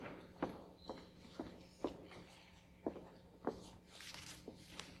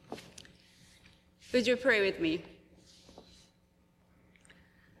Would you pray with me?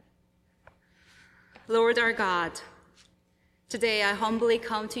 Lord our God, today I humbly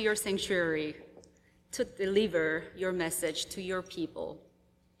come to your sanctuary to deliver your message to your people.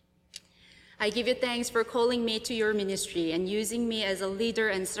 I give you thanks for calling me to your ministry and using me as a leader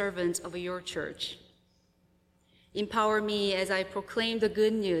and servant of your church. Empower me as I proclaim the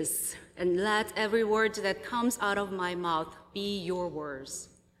good news, and let every word that comes out of my mouth be your words.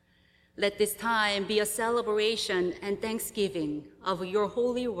 Let this time be a celebration and thanksgiving of your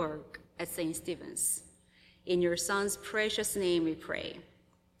holy work at St. Stephen's. In your Son's precious name we pray.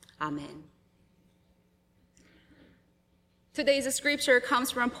 Amen. Today's scripture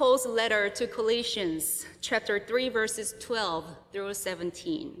comes from Paul's letter to Colossians, chapter 3, verses 12 through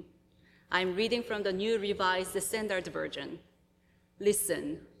 17. I'm reading from the New Revised Standard Version.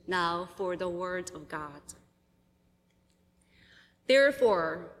 Listen now for the word of God.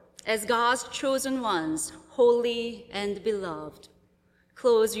 Therefore, as God's chosen ones, holy and beloved,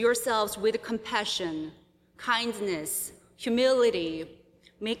 clothe yourselves with compassion, kindness, humility,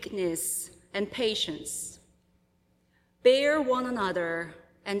 meekness, and patience. Bear one another,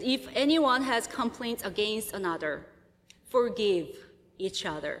 and if anyone has complaints against another, forgive each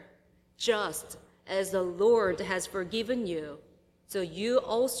other, just as the Lord has forgiven you, so you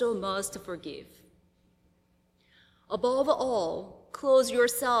also must forgive. Above all, clothe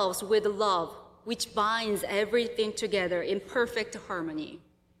yourselves with love, which binds everything together in perfect harmony.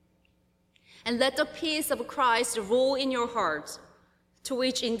 And let the peace of Christ rule in your hearts, to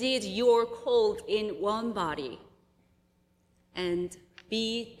which indeed you are called in one body. And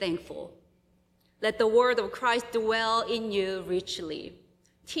be thankful. Let the word of Christ dwell in you richly.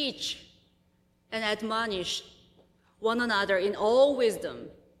 Teach and admonish one another in all wisdom,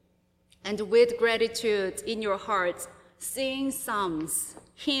 and with gratitude in your hearts, sing psalms,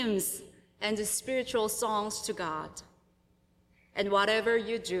 hymns, and spiritual songs to God. And whatever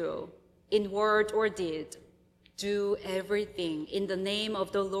you do, in word or deed, do everything in the name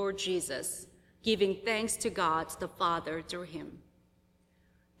of the Lord Jesus, giving thanks to God the Father through him.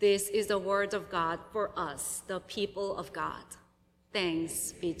 This is the word of God for us, the people of God.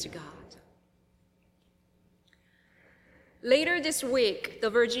 Thanks be to God. Later this week, the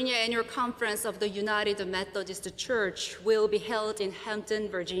Virginia Annual Conference of the United Methodist Church will be held in Hampton,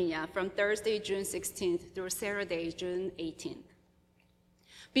 Virginia from Thursday, June 16th through Saturday, June 18th.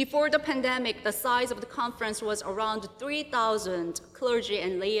 Before the pandemic, the size of the conference was around 3,000 clergy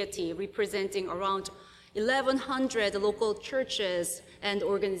and laity, representing around 1,100 local churches and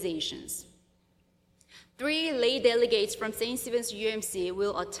organizations. 3 lay delegates from St. Stephen's UMC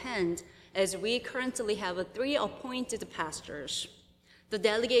will attend, as we currently have 3 appointed pastors. The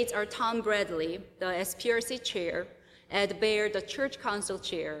delegates are Tom Bradley, the SPRC chair, Ed Baer, the church council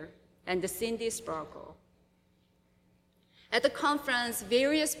chair, and Cindy Sparkle. At the conference,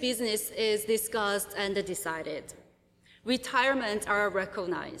 various business is discussed and decided. Retirements are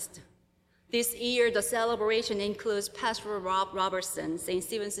recognized. This year, the celebration includes Pastor Rob Robertson, St.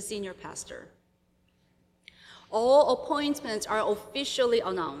 Stephen's senior pastor. All appointments are officially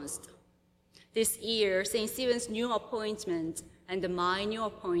announced. This year, St. Stephen's new appointment and my new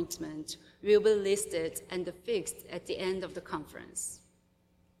appointment will be listed and fixed at the end of the conference.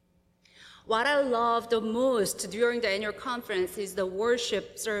 What I love the most during the annual conference is the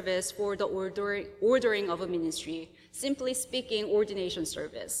worship service for the ordering of a ministry, simply speaking, ordination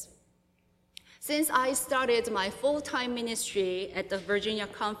service. Since I started my full-time ministry at the Virginia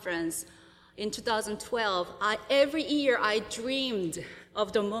Conference in 2012, every year I dreamed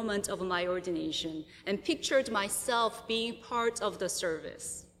of the moment of my ordination and pictured myself being part of the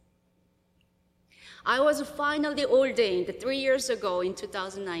service. I was finally ordained 3 years ago in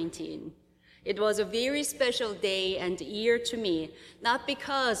 2019. It was a very special day and year to me, not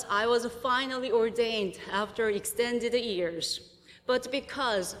because I was finally ordained after extended years, but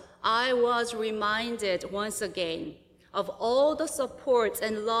because I was reminded once again of all the support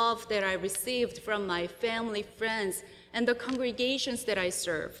and love that I received from my family, friends, and the congregations that I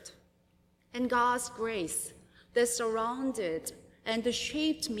served, and God's grace that surrounded and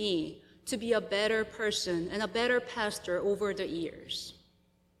shaped me to be a better person and a better pastor over the years.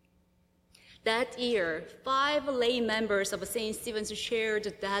 That year, 5 lay members of St. Stephen's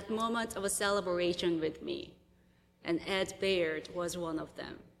shared that moment of a celebration with me, and Ed Baird was one of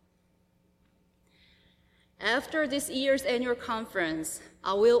them. After this year's annual conference,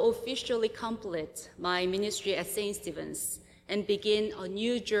 I will officially complete my ministry at St. Stephen's and begin a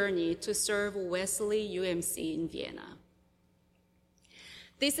new journey to serve Wesley UMC in Vienna.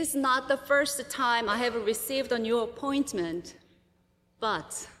 This is not the first time I have received a new appointment,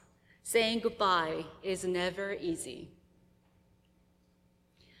 but Saying goodbye is never easy.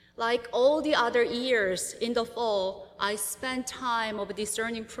 Like all the other years, in the fall, I spent time of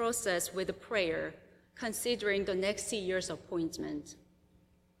discerning process with prayer, considering the next year's appointment.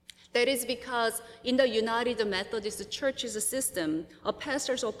 That is because in the United Methodist Church's system, a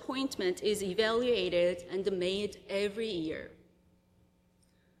pastor's appointment is evaluated and made every year.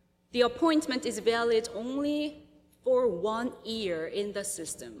 The appointment is valid only for 1 year in the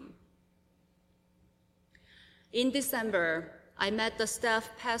system. In December, I met the staff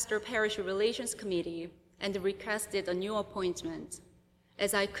pastor parish relations committee and requested a new appointment,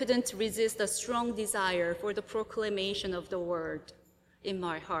 as I couldn't resist a strong desire for the proclamation of the word in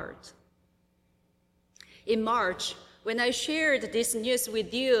my heart. In March, when I shared this news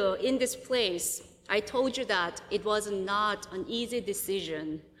with you in this place, I told you that it was not an easy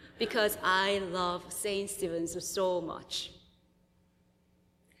decision because I love St. Stephen's so much.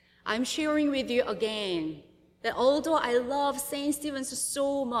 I'm sharing with you again that although I love St. Stephen's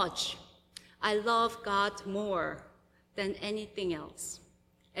so much, I love God more than anything else.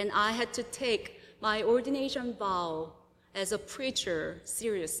 And I had to take my ordination vow as a preacher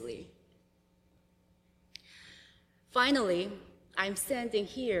seriously. Finally, I'm standing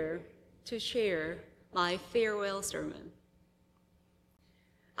here to share my farewell sermon.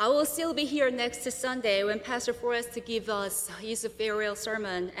 I will still be here next Sunday when Pastor Forrest gives us his farewell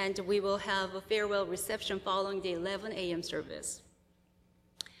sermon, and we will have a farewell reception following the 11 a.m. service.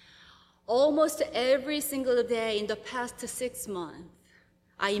 Almost every single day in the past 6 months,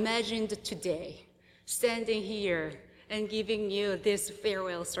 I imagined today standing here and giving you this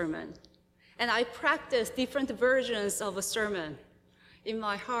farewell sermon. And I practiced different versions of a sermon in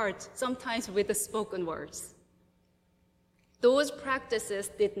my heart, sometimes with the spoken words. Those practices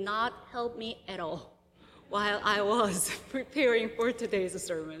did not help me at all while I was preparing for today's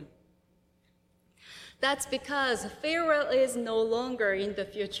sermon. That's because farewell is no longer in the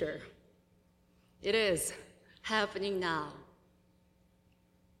future. It is happening now.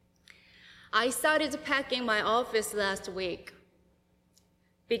 I started packing my office last week.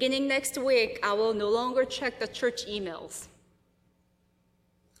 Beginning next week, I will no longer check the church emails.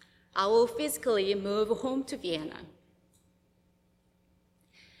 I will physically move home to Vienna.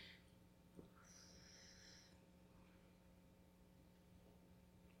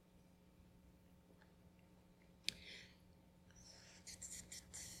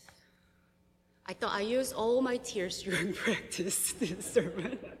 I thought I used all my tears during practice this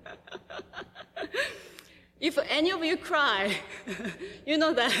sermon. If any of you cry, you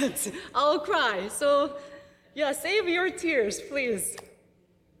know that I'll cry. So yeah, save your tears, please.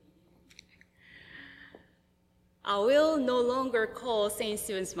 I will no longer call St.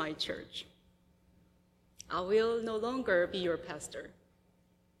 Stephen's my church. I will no longer be your pastor.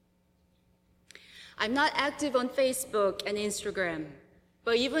 I'm not active on Facebook and Instagram.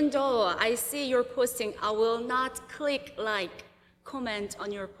 But even though I see your posting, I will not click like, comment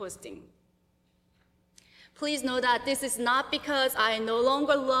on your posting. Please know that this is not because I no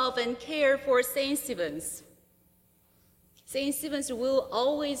longer love and care for St. Stephen's. St. Stephen's will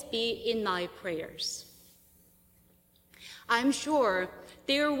always be in my prayers. I'm sure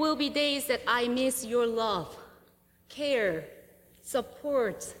there will be days that I miss your love, care,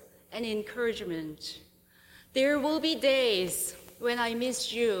 support, and encouragement. There will be days when I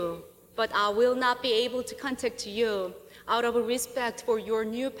miss you, but I will not be able to contact you out of respect for your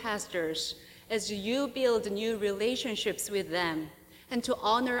new pastors as you build new relationships with them and to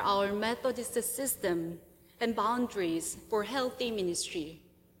honor our Methodist system and boundaries for healthy ministry.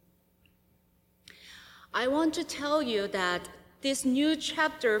 I want to tell you that this new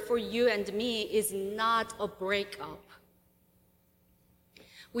chapter for you and me is not a breakup.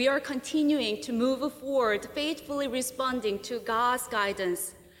 We are continuing to move forward, faithfully responding to God's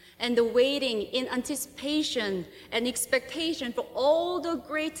guidance and waiting in anticipation and expectation for all the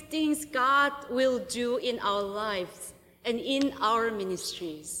great things God will do in our lives and in our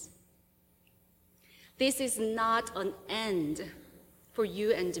ministries. This is not an end for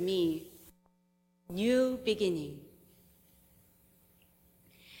you and me, new beginning.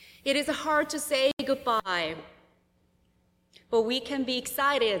 It is hard to say goodbye, but we can be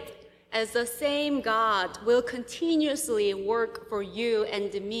excited as the same God will continuously work for you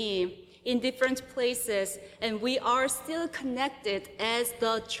and me in different places, and we are still connected as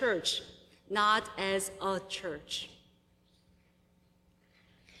the church, not as a church.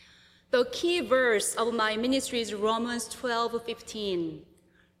 The key verse of my ministry is Romans 12:15.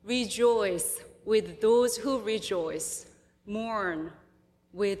 Rejoice with those who rejoice, mourn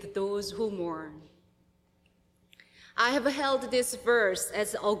with those who mourn. I have held this verse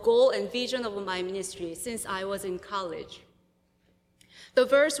as a goal and vision of my ministry since I was in college. The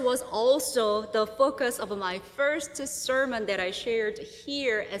verse was also the focus of my first sermon that I shared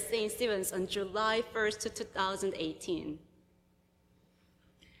here at St. Stephen's on July 1st, 2018.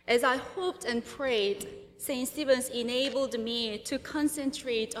 As I hoped and prayed, St. Stephen's enabled me to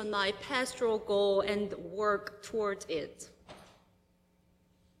concentrate on my pastoral goal and work towards it.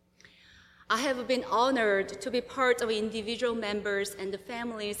 I have been honored to be part of individual members and the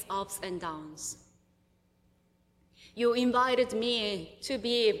families' ups and downs. You invited me to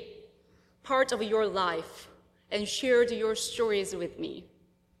be part of your life and shared your stories with me.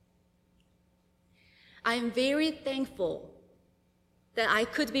 I am very thankful that I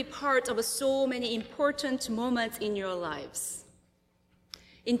could be part of so many important moments in your lives.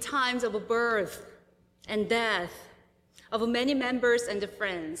 In times of birth and death of many members and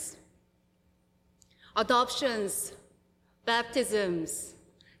friends, adoptions, baptisms,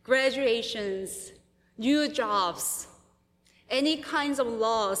 graduations, new jobs, any kinds of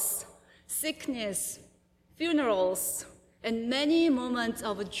loss, sickness, funerals, and many moments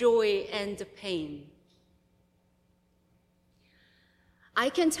of joy and pain. I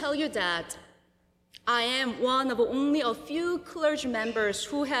can tell you that I am one of only a few clergy members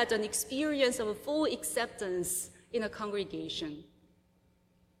who had an experience of full acceptance in a congregation.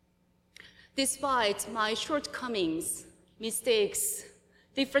 Despite my shortcomings, mistakes,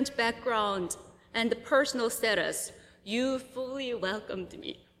 different background, and personal status, you fully welcomed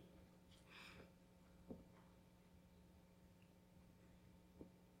me.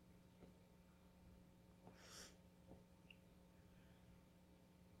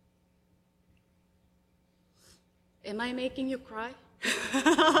 Am I making you cry?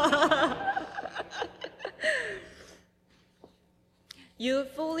 You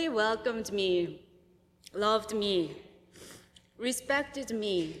fully welcomed me, loved me, respected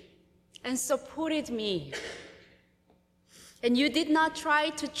me, and supported me. And you did not try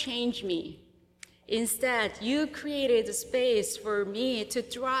to change me. Instead, you created a space for me to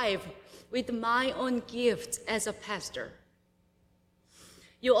thrive with my own gift as a pastor.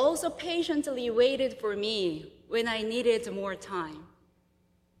 You also patiently waited for me when I needed more time.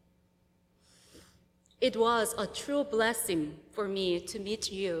 It was a true blessing for me to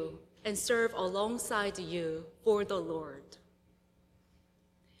meet you and serve alongside you for the Lord.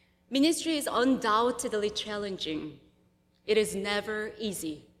 Ministry is undoubtedly challenging. It is never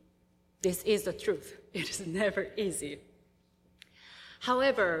easy. This is the truth. It is never easy.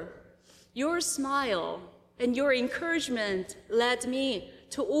 However, your smile and your encouragement led me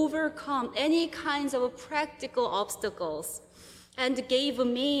to overcome any kinds of practical obstacles and gave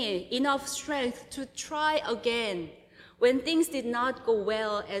me enough strength to try again when things did not go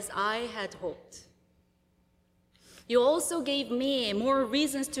well as I had hoped. You also gave me more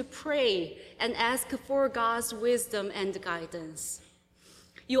reasons to pray and ask for God's wisdom and guidance.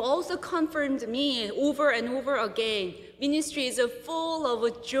 You also confirmed me over and over again, ministry is full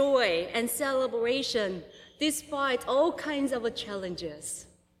of joy and celebration despite all kinds of challenges.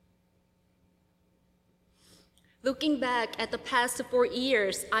 Looking back at the past 4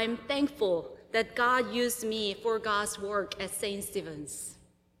 years, I'm thankful that God used me for God's work at St. Stephen's.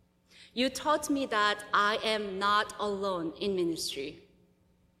 You taught me that I am not alone in ministry.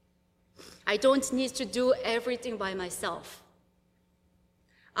 I don't need to do everything by myself.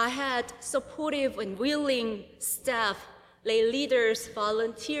 I had supportive and willing staff, lay leaders,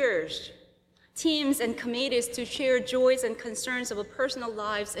 volunteers, teams, and committees to share joys and concerns of personal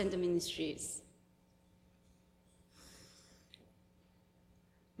lives and ministries.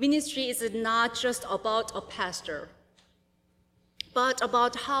 Ministry is not just about a pastor, but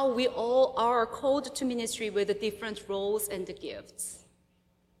about how we all are called to ministry with different roles and gifts.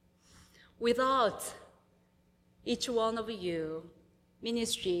 Without each one of you,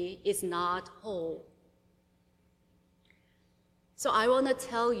 ministry is not whole. So I want to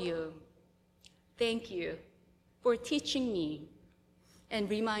tell you, thank you for teaching me and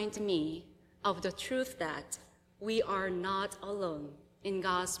remind me of the truth that we are not alone in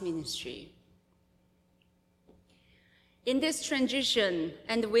God's ministry. In this transition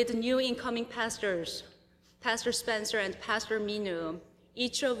and with new incoming pastors, Pastor Spencer and Pastor Minu,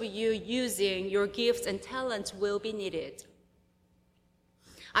 each of you using your gifts and talents will be needed.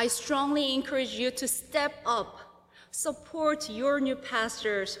 I strongly encourage you to step up, support your new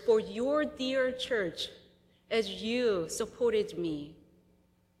pastors for your dear church as you supported me.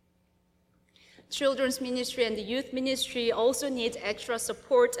 Children's ministry and the youth ministry also need extra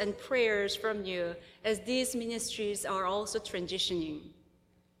support and prayers from you as these ministries are also transitioning.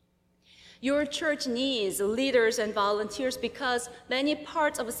 Your church needs leaders and volunteers because many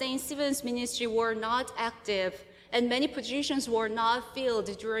parts of St. Stephen's ministry were not active and many positions were not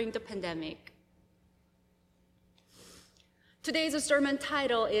filled during the pandemic. Today's sermon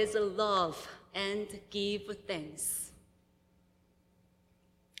title is Love and Give Thanks.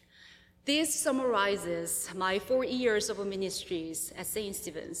 This summarizes my 4 years of ministries at St.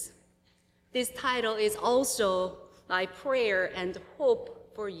 Stephen's. This title is also my prayer and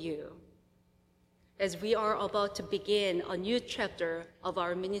hope for you, as we are about to begin a new chapter of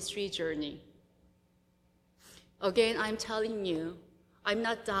our ministry journey. Again, I'm telling you, I'm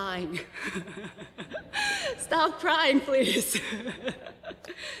not dying. Stop crying, please.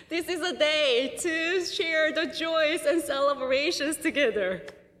 This is a day to share the joys and celebrations together.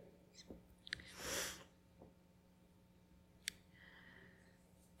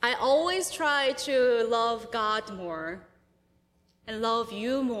 I always try to love God more and love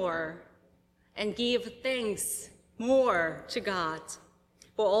you more and give thanks more to God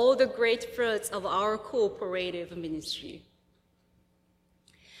for all the great fruits of our cooperative ministry.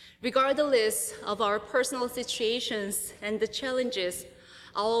 Regardless of our personal situations and the challenges,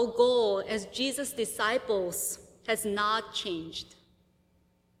 our goal as Jesus' disciples has not changed.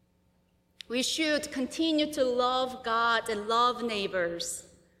 We should continue to love God and love neighbors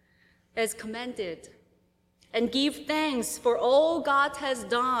as commanded, and give thanks for all God has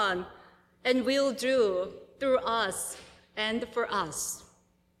done and will do through us and for us.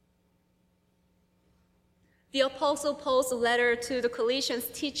 The Apostle Paul's letter to the Colossians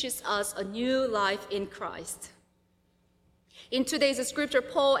teaches us a new life in Christ. In today's scripture,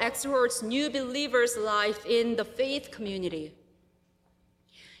 Paul exhorts new believers' life in the faith community.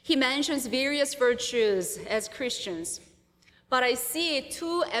 He mentions various virtues as Christians, but I see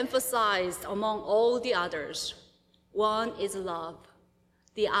two emphasized among all the others. One is love.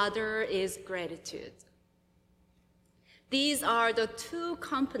 The other is gratitude. These are the two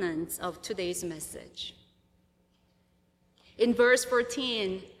components of today's message. In verse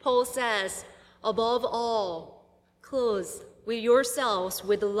 14, Paul says, above all, clothe yourselves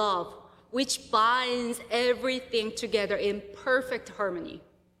with love, which binds everything together in perfect harmony.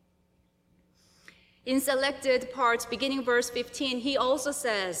 In selected parts, beginning verse 15, he also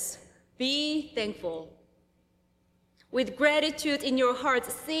says, be thankful. With gratitude in your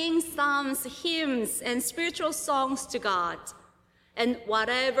hearts, sing psalms, hymns, and spiritual songs to God. And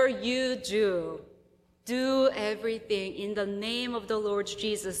whatever you do, do everything in the name of the Lord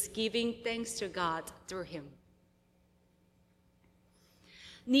Jesus, giving thanks to God through him.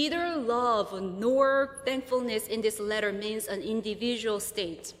 Neither love nor thankfulness in this letter means an individual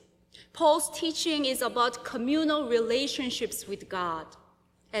state. Paul's teaching is about communal relationships with God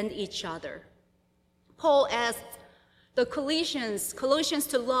and each other. Paul asked the Colossians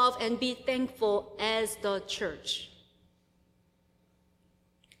to love and be thankful as the church.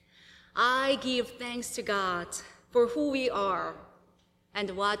 I give thanks to God for who we are and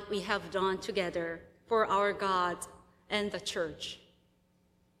what we have done together for our God and the church.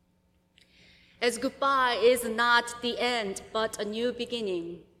 As goodbye is not the end, but a new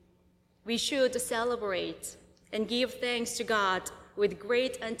beginning, we should celebrate and give thanks to God with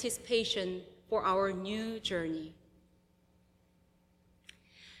great anticipation for our new journey.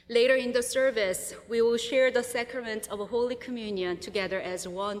 Later in the service, we will share the sacrament of Holy Communion together as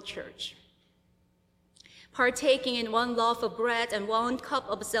one church. Partaking in one loaf of bread and one cup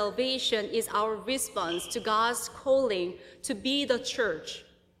of salvation is our response to God's calling to be the church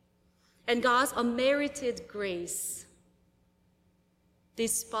and God's unmerited grace,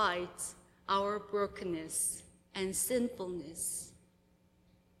 despite our brokenness and sinfulness.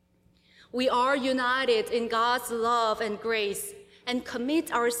 We are united in God's love and grace and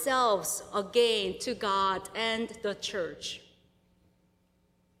commit ourselves again to God and the church.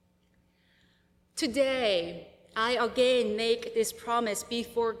 Today, I again make this promise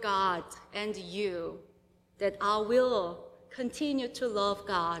before God and you that I will continue to love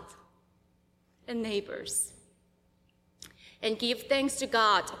God and neighbors and give thanks to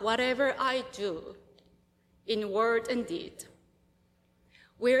God whatever I do in word and deed,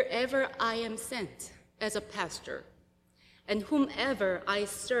 wherever I am sent as a pastor and whomever I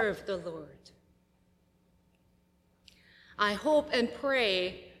serve the Lord. I hope and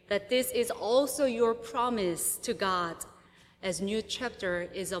pray that this is also your promise to God as new chapter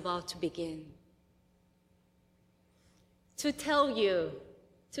is about to begin. To tell you,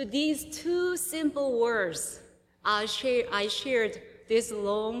 to these two simple words, I shared this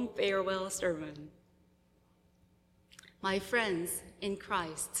long farewell sermon. My friends in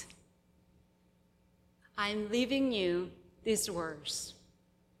Christ, I'm leaving you these words.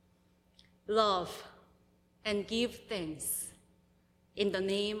 love, and give thanks in the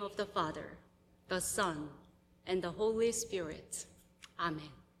name of the Father, the Son, and the Holy Spirit.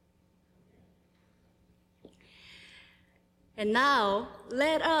 Amen. And now,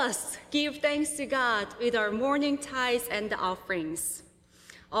 let us give thanks to God with our morning tithes and offerings.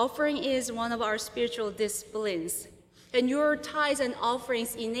 Offering is one of our spiritual disciplines, and your tithes and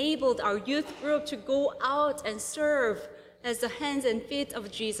offerings enabled our youth group to go out and serve as the hands and feet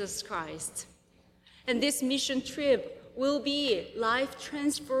of Jesus Christ. And this mission trip will be a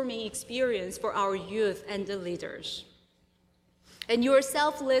life-transforming experience for our youth and the leaders. And your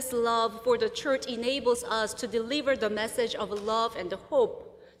selfless love for the church enables us to deliver the message of love and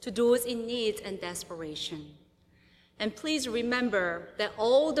hope to those in need and desperation. And please remember that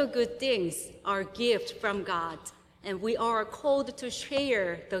all the good things are gifts from God, and we are called to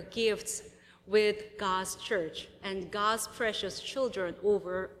share the gifts with God's church and God's precious children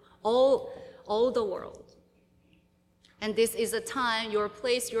over all the world. And this is a time you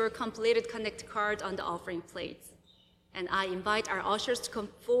place your completed Connect card on the offering plate. And I invite our ushers to come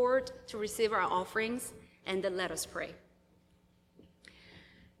forward to receive our offerings, and then let us pray.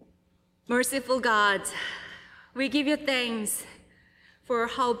 Merciful God, we give you thanks for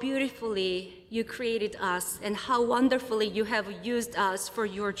how beautifully you created us and how wonderfully you have used us for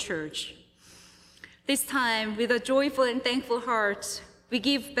your church. This time, with a joyful and thankful heart, we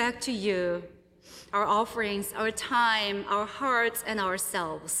give back to you our offerings, our time, our hearts, and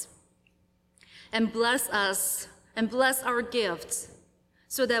ourselves. And bless us and bless our gifts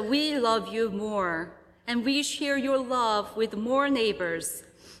so that we love you more and we share your love with more neighbors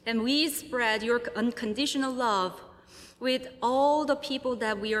and we spread your unconditional love with all the people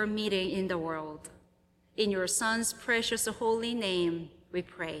that we are meeting in the world. In your Son's precious holy name, we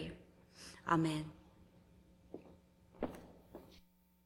pray. Amen.